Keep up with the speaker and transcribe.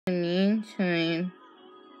meantime,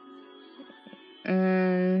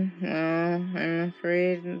 well, I'm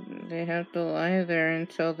afraid they have to lie there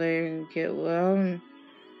until they get well,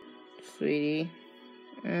 sweetie.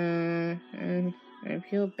 I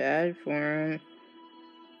feel bad for him.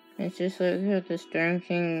 It's just like what the Storm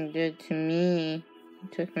King did to me. He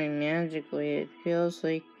took my magic away. It feels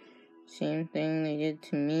like the same thing they did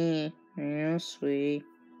to me. I know, sweetie.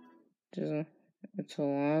 It's a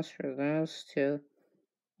loss for those two.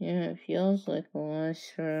 Yeah, it feels like a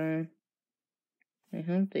loss for them. I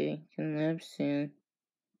hope they can live soon.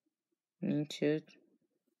 Me too,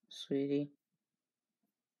 sweetie.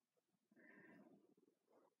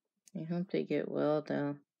 I hope they get well,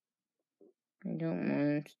 though. I don't want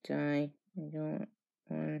them to die. I don't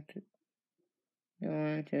want to go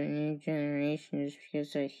on to a new generation just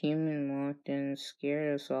because that human walked in and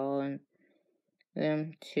scared us all, and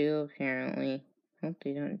them too, apparently. Hope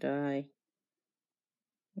they don't die.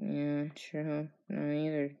 Yeah, sure hope not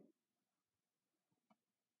either.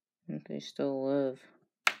 Hope they still live.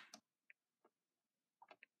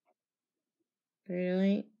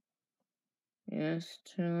 Burtalight? Yes,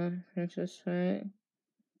 Princess Fight.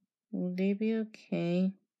 Will they be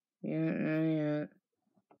okay? We don't know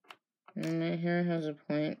yet. And my hair has a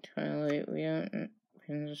point, Twilight.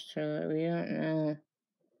 Princess Twilight, we don't know.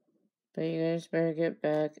 But you guys better get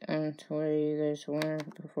back to where you guys were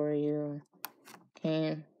before you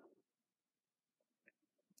came.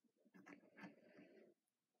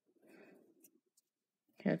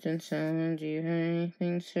 Captain Solomon, do you have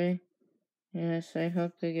anything to say? Yes, I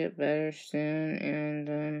hope they get better soon,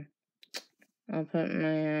 and I'll put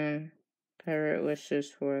my pirate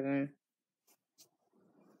wishes for them.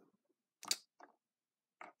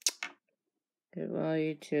 Get well,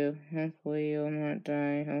 you too. Hopefully you'll not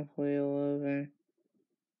die. Hopefully you'll live. And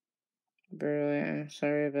Burley, I'm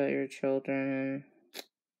sorry about your children,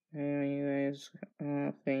 and I know you guys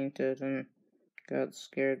all fainted and got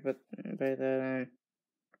scared by that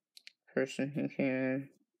person who came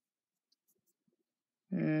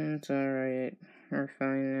in. It's alright. We're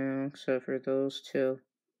fine now, except for those two.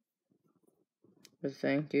 But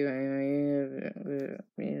thank you, anyway.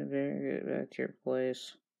 You better get back to your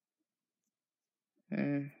place.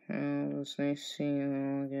 Well, it was nice seeing you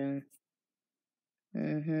all again.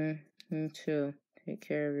 Me too. Take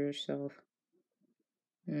care of yourself.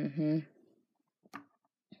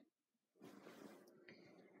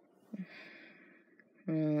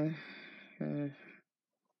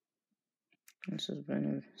 This has been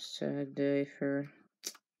a sad day for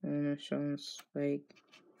Michelle and Spike.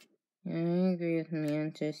 I agree with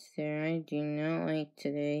Mantis there. I do not like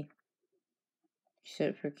today.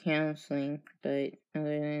 Except for counseling. But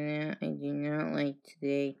other than that, I do not like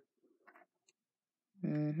today.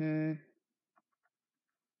 No,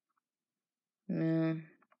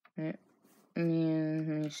 me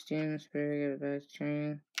and my students better get back to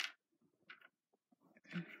training.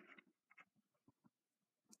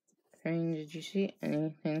 Crane, did you see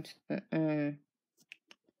anything to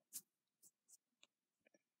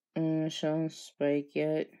Michelle and Spike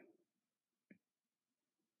yet?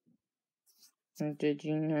 Or did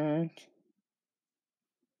you not?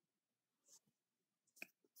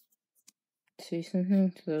 Say something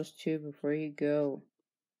to those two before you go.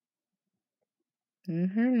 You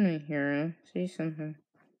heard my hero. Say something.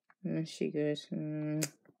 I miss you guys. You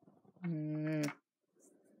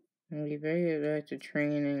better get back to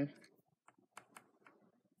training.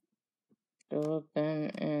 Go up them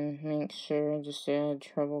and make sure to stay out of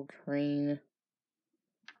trouble, Crane.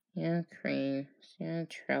 Yeah, Crane. Stay out of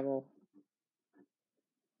trouble.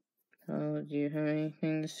 Oh, do you have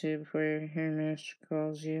anything to say before your hairmaster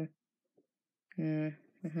calls you? I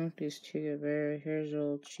hope these two get better. Here's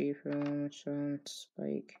old Chief Michelle and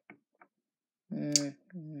Spike.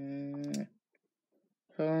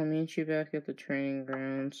 So I'll meet you back at the training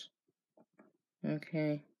grounds.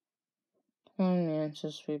 Okay. Come on,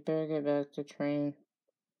 Mantis. We better get back to train.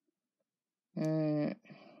 Hey,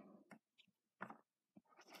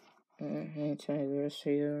 Tigress,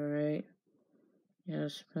 are you alright?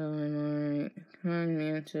 Yes, but I'm alright. Come on,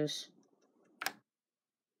 Mantis.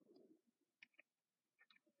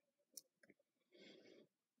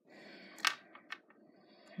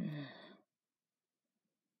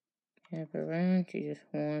 Yeah, but why don't you just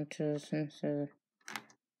want us instead of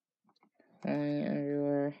flying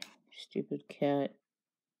everywhere? Stupid cat.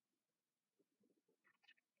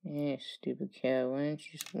 Yeah, stupid cat. Why don't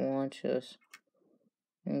you just watch us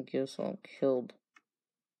and get us all killed?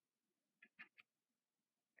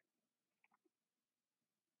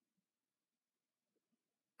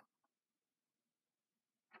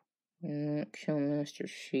 And not kill Master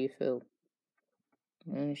Shifu.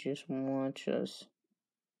 and just watch us.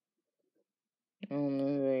 Oh no,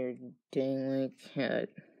 your dangly cat.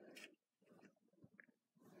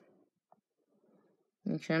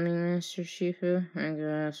 You coming, Master Shifu? I'm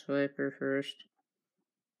gonna ask Viper first.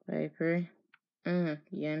 Viper?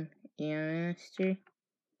 Yeah, Master?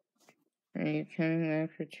 Are you coming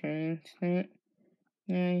back for training tonight?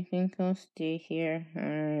 No, I think I'll stay here.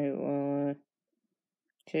 Alright, well,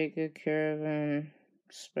 take good care of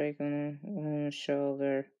Spike on the shell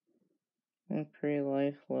there. Look pretty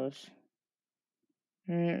lifeless.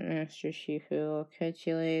 Alright, Master Shifu, I'll catch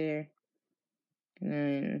you later. Good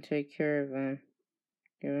night, and take care of him.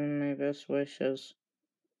 Give him my best wishes.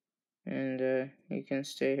 And, you can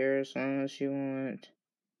stay here as long as you want.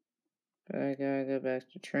 But I gotta go back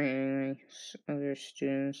to training my other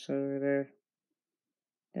students over there.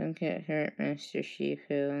 Don't get hurt, Master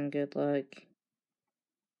Shifu, and good luck.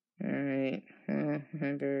 Alright, well, I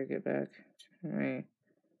better get back to my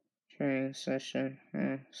training session.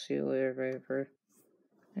 See you later, Viper.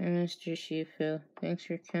 Hi, Mr. Shifu. Thanks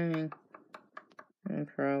for coming. No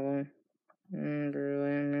problem.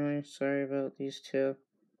 Burtalight, I'm really sorry about these two.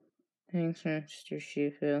 Thanks, Mr.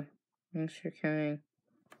 Shifu. Thanks for coming.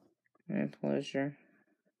 My pleasure.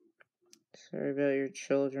 Sorry about your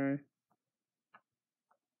children.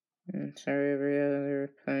 And sorry every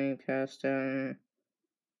other pony passed out. And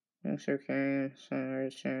thanks for carrying some of our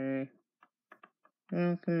journey.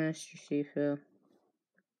 Welcome, Mr. Shifu.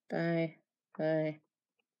 Bye. Bye.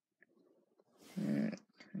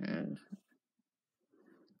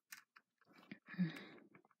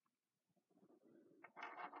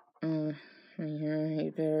 Yeah,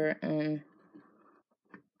 you better,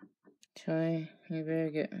 Toy, you better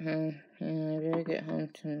get home. Yeah, I better get home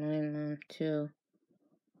to my mom, too.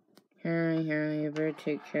 Harry, you better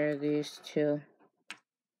take care of these two.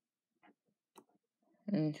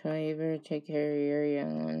 And Toy, you better take care of your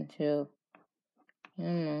young one, too.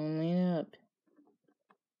 Come on, wait up.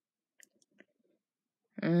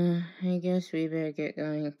 I guess we better get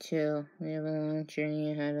going, too. We have a long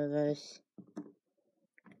journey ahead of us.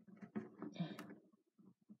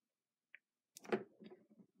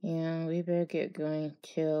 Yeah, we better get going,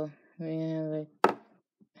 too. We have a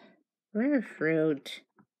rare fruit.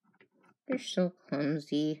 They're so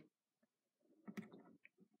clumsy.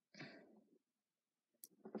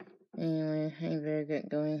 Anyway, I better get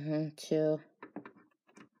going home, too.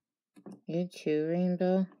 You too,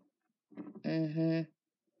 Rainbow? Mm-hmm.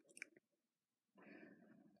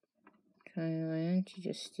 Tony, why don't you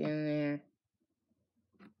just stand there?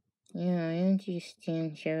 Yeah, why don't you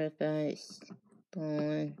stand here with us,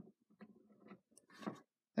 Bowen?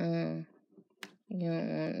 Oh, you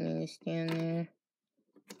don't want me to stand there?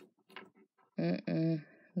 Why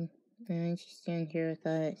don't you stand here with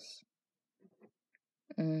us?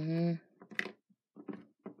 Mm-hmm.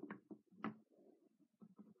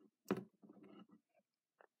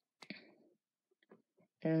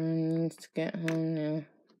 Everyone needs to get home now.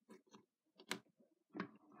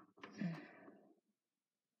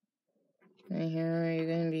 My hero, are you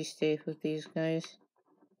gonna be safe with these guys?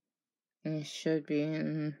 They should be,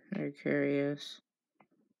 and they're curious.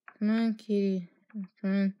 Come on, kitty.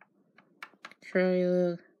 Come on. Charlie,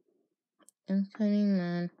 look. I'm coming,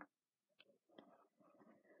 man.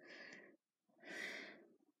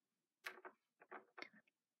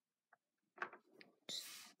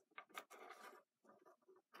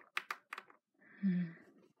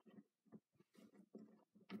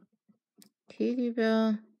 Kitty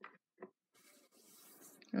Bell.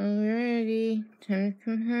 Alrighty, time to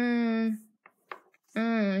come home. Oh,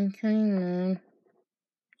 I'm coming, Mom.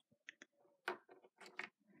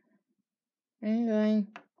 I'm going.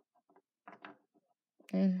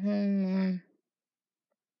 I'm home, Mom.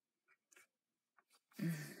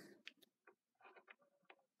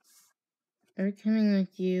 We're coming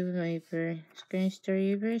with you, Viper. Sky Star,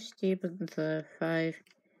 you better stay with the 5.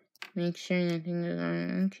 Make sure nothing goes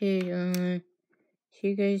on. Okay, see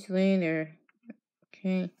you guys later.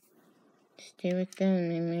 Okay. Stay with them.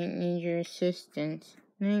 They might need your assistance.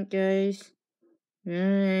 Night, guys.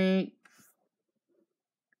 Night.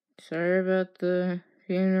 Sorry about the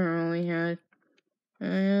funeral we had.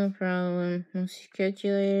 No problem. We'll catch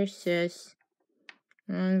you later, sis.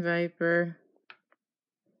 Come on, Viper.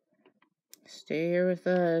 Stay here with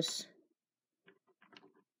us.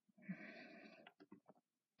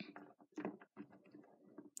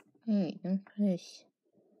 Hey, don't push.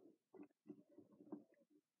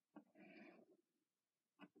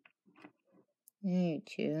 Hey,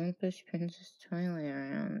 two, don't push Princess Twilight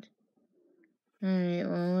around. Alright,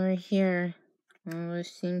 well, we're here. All of us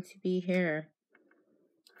seem to be here.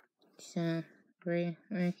 So, where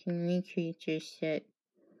can we creatures sit?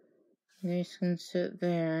 You guys can sit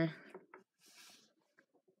there.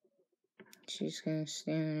 She's gonna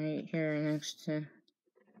stand right here next to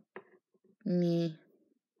me.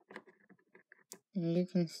 And you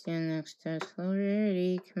can stand next to us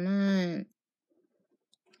already. Come on.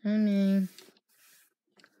 Coming.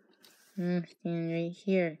 I'm gonna stand right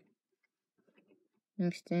here.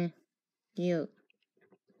 Next to you.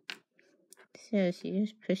 So she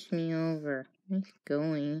just pushed me over. Nice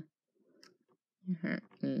going. You hurt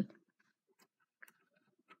me.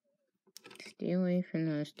 Stay away from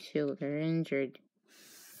those two. They're injured.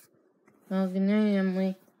 Well, good night,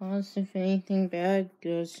 Emily. Call us if anything bad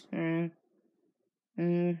goes wrong.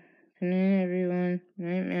 Good night, everyone.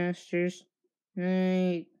 Night, Masters.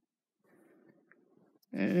 Night.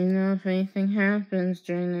 Let me know if anything happens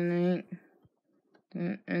during the night.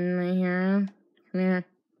 And my hero. Come here.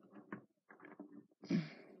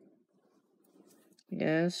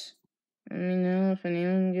 Yes. Let me know if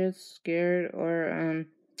anyone gets scared or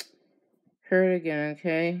hurt again,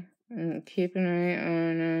 okay? And keep an eye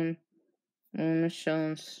on when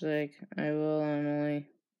Michelle's sick. I will, Emily.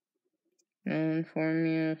 I'll inform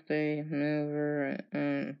you if they move or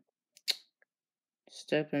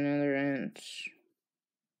step another inch.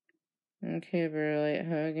 Okay, Burtalight,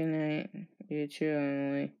 have a good night. You too,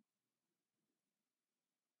 Emily.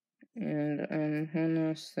 And one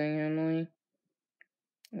last thing, Emily.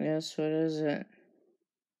 Yes, what is it?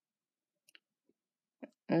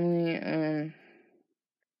 Only, I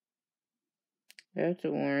have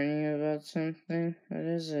to warn you about something. What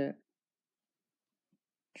is it?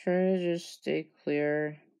 Try to just stay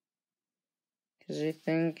clear. Because I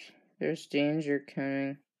think there's danger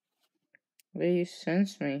coming. What do you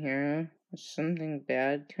sense, my hero? Is something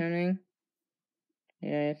bad coming?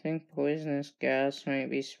 Yeah, I think poisonous gas might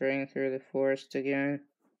be spraying through the forest again.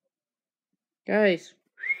 Guys!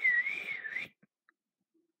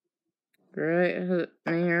 Right,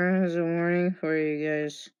 my hero has a warning for you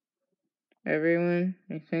guys. Everyone,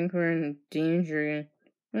 I think we're in danger again.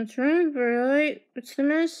 What's wrong, Burtalight? What's the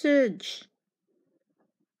message?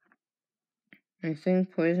 I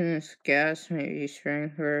think poisonous gas might be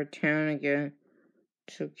spraying through our town again.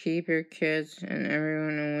 So keep your kids and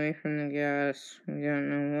everyone away from the gas. We don't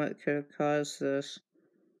know what could have caused this.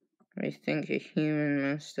 I think a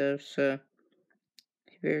human must have, so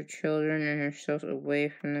keep your children and yourselves away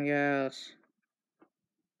from the gas.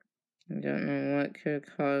 I don't know what could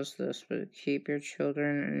have caused this, but keep your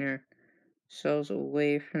children and yourselves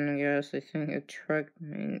away from the gas. I think a truck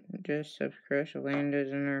might just have crash landed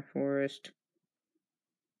in our forest.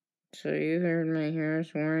 So you heard my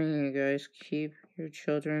heroes warning you guys, keep your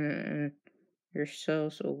children and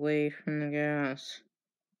yourselves away from the gas.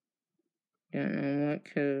 Don't know what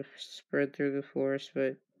could have spread through the forest,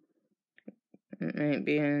 but it might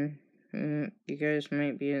be you guys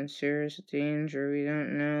might be in serious danger. We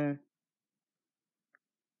don't know.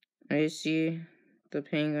 I see the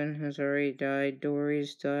penguin has already died.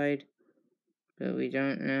 Dory's died, but we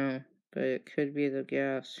don't know. But it could be the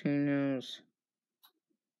gas. Who knows?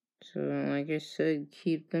 So, like I said,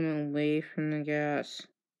 keep them away from the gas.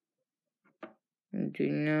 And do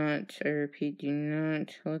not, I repeat, do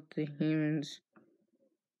not let the humans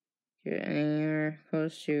get anywhere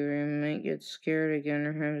close to you, or you might get scared again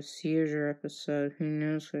or have a seizure episode. Who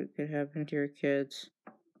knows what could happen to your kids?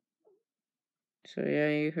 So yeah,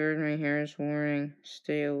 you heard my hero's warning.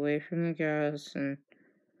 Stay away from the gas and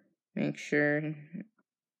make sure to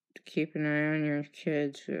keep an eye on your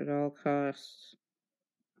kids at all costs.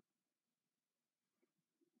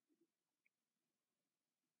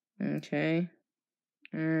 Okay?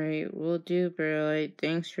 Alright, will do, Burtalight.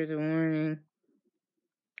 Thanks for the warning.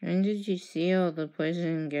 When did you see all the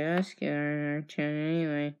poison gas get on our town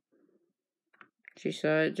anyway? She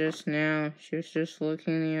saw it just now. She was just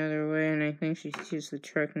looking the other way, and I think she sees the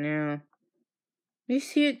truck now. We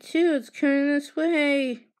see it too. It's coming this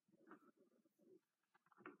way.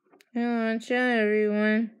 Oh, watch out,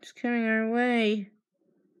 everyone. It's coming our way.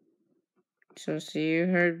 So, you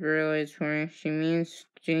heard Burtlight's warning. She means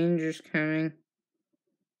danger's coming.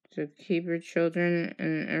 So keep your children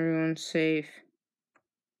and everyone safe.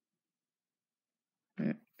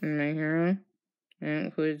 And my hero, that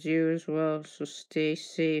includes you as well. So stay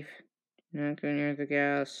safe. Do not go near the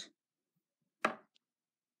gas. So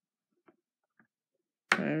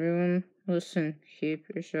everyone, listen. Keep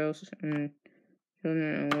yourselves and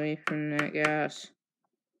children away from that gas.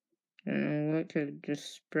 I don't know what could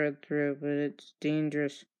just spread through, but it's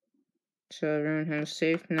dangerous. So everyone have a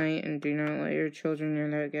safe night and do not let your children near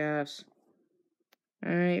that gas.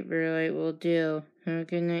 Alright, Burtalight, will do. Have a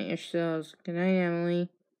good night yourselves. Good night, Emily.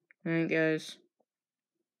 Good night, guys.